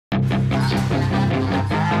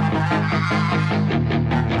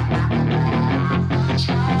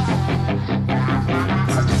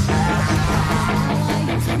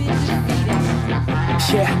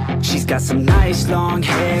got some nice long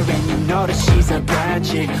hair, and you know that she's a bad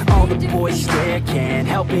chick. All the boys stare, can't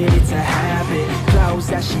help it, it's a habit. Clothes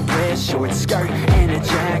that she wears, short skirt and a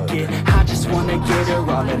jacket. I just wanna get her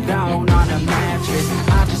all alone on a mattress.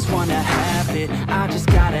 I just wanna have it, I just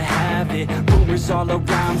gotta have it. Rumors all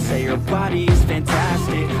around say her body is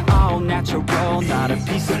fantastic. All natural, not a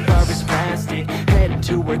piece of fur is plastic. Head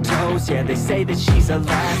to her toes, yeah, they say that she's a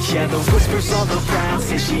latch. Yeah, the whispers all around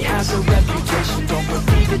say she has a reputation. Don't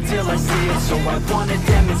believe it till I see it, so I want a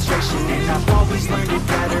demonstration. And I've always learned it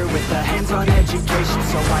better with a hands-on education.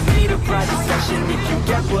 So I need a private session if you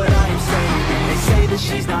get what I am saying. They say that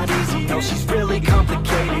she's not easy, no, she's really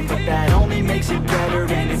complicated, but that only makes it better,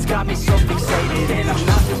 and it's got me so fixated. And I'm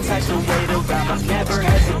not the type to wait around, I've never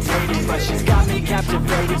hesitated, but she's got me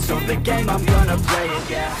captivated, so the game, I'm gonna play it,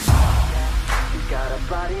 yeah. You got a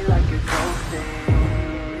body like a ghost,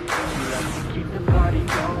 she likes to keep the party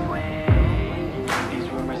going. These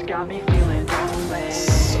rumors got me feeling lonely.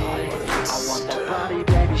 I want that body,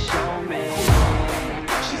 baby, show me.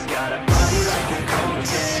 She's got a body like a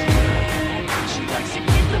ghost, she likes to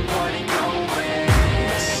keep the party going.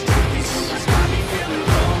 These rumors got me feeling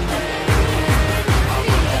lonely. I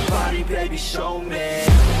want that body, baby, show me.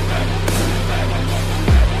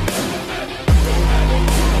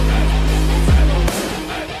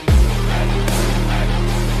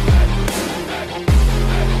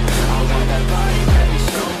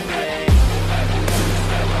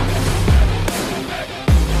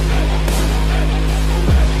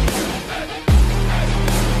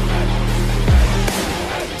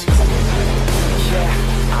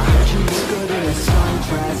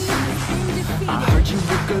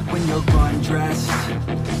 When you're undressed,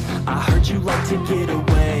 I heard you like to get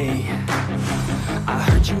away. I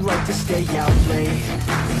heard you like to stay out late.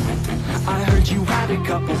 I heard you had a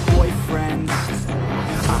couple boyfriends.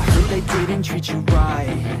 I heard they didn't treat you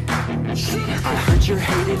right. I heard you're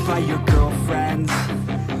hated by your girlfriends,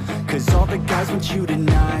 cause all the guys want you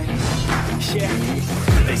tonight. Yeah,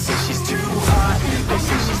 they say she's too hot, they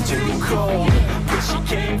say she's too cold. Where she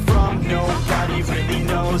came from, nobody really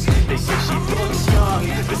knows. They say she looks young,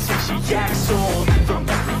 but say she acts old. From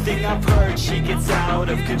everything I've heard, she gets out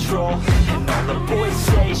of control. And all the boys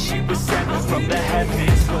say she was sent from the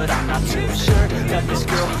heavens, but I'm not too sure that this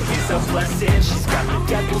girl is a blessing. She's got the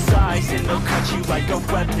devil's eyes and they'll cut you like a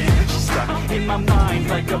weapon. She's stuck in my mind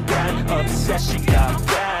like a bad obsession. Got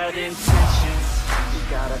bad intentions. She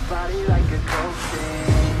got a body like a ghost,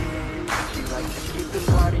 she likes to keep the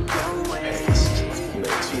party going.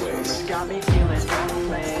 These rumors got me feeling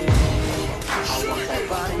lonely. I want that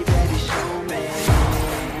body, baby, show me.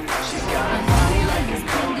 She's got a body like a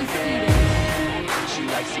ghost, she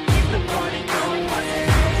likes to keep the party going.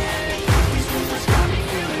 These rumors got me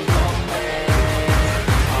feeling lonely.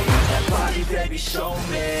 I want that body, baby, show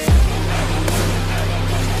me.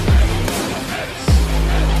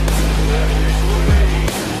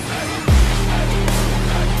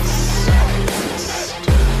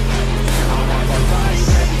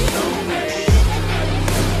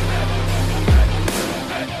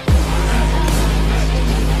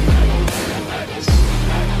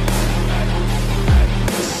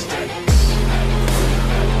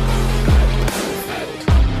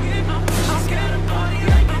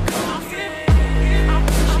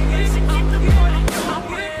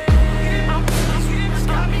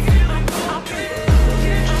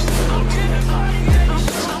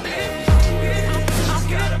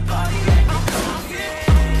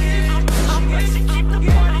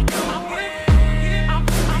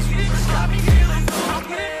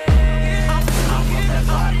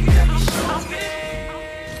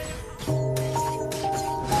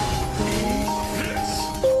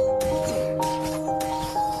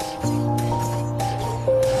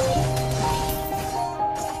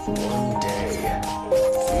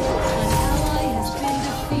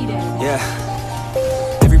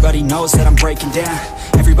 Everybody knows that I'm breaking down.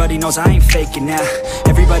 Everybody knows I ain't faking now.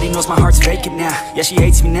 Everybody knows my heart's vacant now. Yeah, she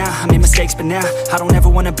hates me now, I made mistakes, but now I don't ever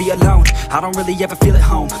wanna be alone. I don't really ever feel at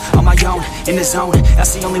home. On my own, in the zone,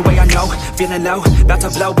 that's the only way I know. Feeling low, about to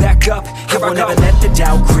blow back up. Here I won't ever let the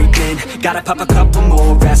doubt creep in. Gotta pop a couple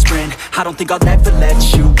more aspirin. I don't think I'll ever let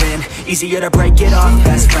you in. Easier to break it off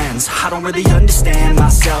best friends. I don't really understand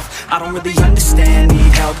myself, I don't really understand,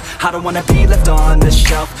 need help. I don't wanna be left on the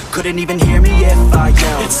shelf. Couldn't even hear me if I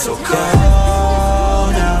yelled. It's so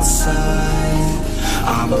cold outside,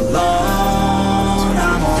 I'm alone,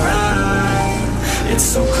 I'm alright. It's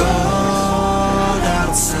so cold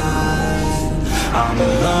outside, I'm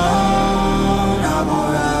alone, I'm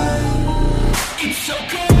alright. It's so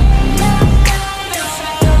cold.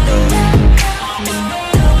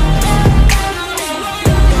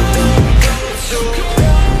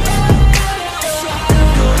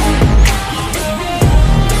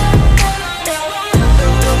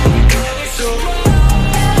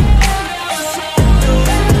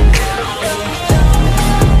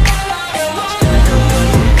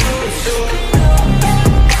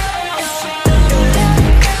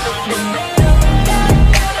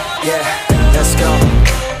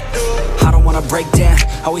 break down.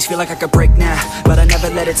 Always feel like I could break now, but I never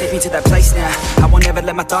let it take me to that place now. I won't ever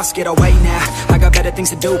let my thoughts get away now. I got better things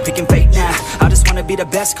to do, picking fate now. I just wanna be the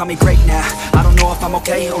best, call me great now. I don't know if I'm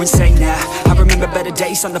okay or insane now. I remember better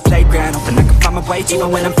days on the playground, hoping I can find my way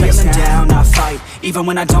even when I'm feeling down. I fight, even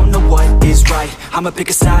when I don't know what is right. I'ma pick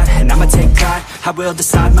a side, and I'ma take pride. I will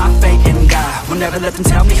decide my fate, and I will never let them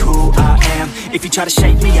tell me who I am. If you try to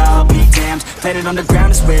shake me, I'll be damned. Planet on the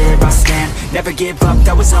ground is where I stand. Never give up,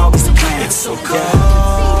 that was always the plan. It's so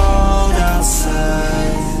cold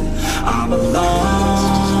outside, I'm alone